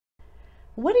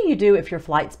What do you do if your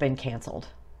flight's been canceled?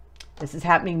 This is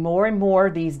happening more and more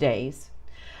these days.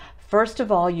 First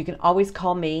of all, you can always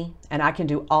call me and I can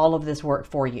do all of this work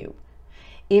for you.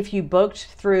 If you booked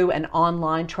through an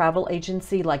online travel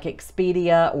agency like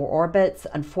Expedia or Orbitz,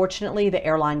 unfortunately, the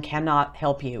airline cannot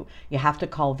help you. You have to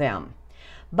call them.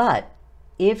 But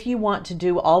if you want to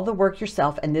do all the work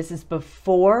yourself, and this is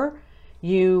before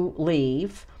you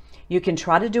leave, you can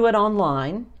try to do it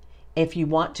online. If you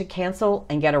want to cancel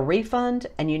and get a refund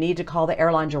and you need to call the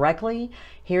airline directly,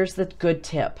 here's the good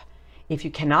tip. If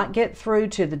you cannot get through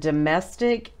to the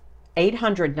domestic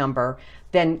 800 number,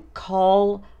 then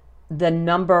call the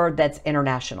number that's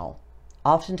international.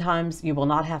 Oftentimes you will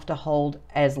not have to hold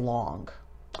as long.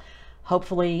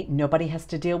 Hopefully nobody has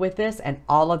to deal with this and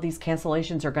all of these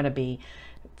cancellations are going to be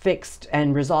fixed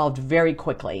and resolved very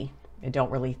quickly. I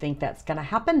don't really think that's going to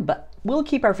happen, but we'll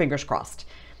keep our fingers crossed.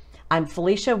 I'm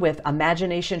Felicia with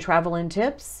Imagination Travel and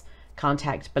Tips.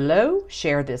 Contact below,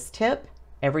 share this tip.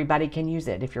 Everybody can use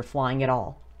it if you're flying at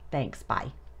all. Thanks,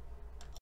 bye.